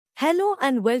Hello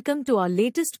and welcome to our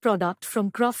latest product from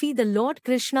KRAPHY, the Lord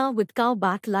Krishna with cow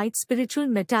backlight spiritual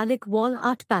metallic wall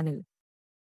art panel.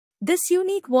 This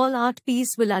unique wall art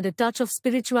piece will add a touch of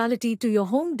spirituality to your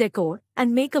home decor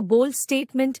and make a bold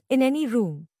statement in any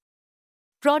room.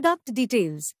 Product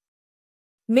details.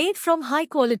 Made from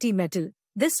high-quality metal,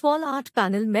 this wall art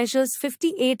panel measures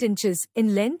 58 inches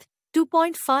in length,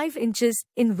 2.5 inches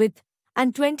in width,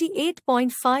 and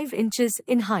 28.5 inches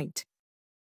in height.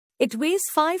 It weighs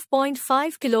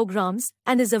 5.5 kilograms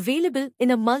and is available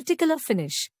in a multicolor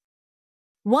finish.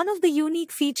 One of the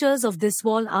unique features of this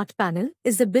wall art panel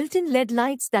is the built-in LED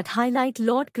lights that highlight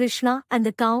Lord Krishna and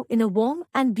the cow in a warm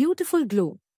and beautiful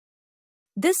glow.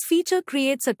 This feature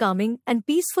creates a calming and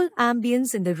peaceful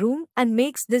ambience in the room and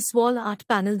makes this wall art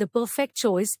panel the perfect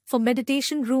choice for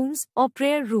meditation rooms or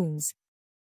prayer rooms.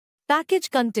 Package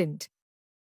content.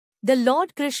 The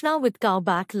Lord Krishna with cow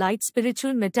backlight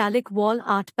spiritual metallic wall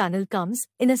art panel comes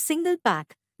in a single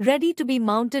pack, ready to be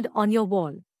mounted on your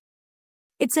wall.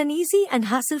 It's an easy and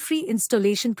hassle-free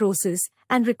installation process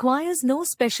and requires no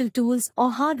special tools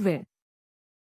or hardware.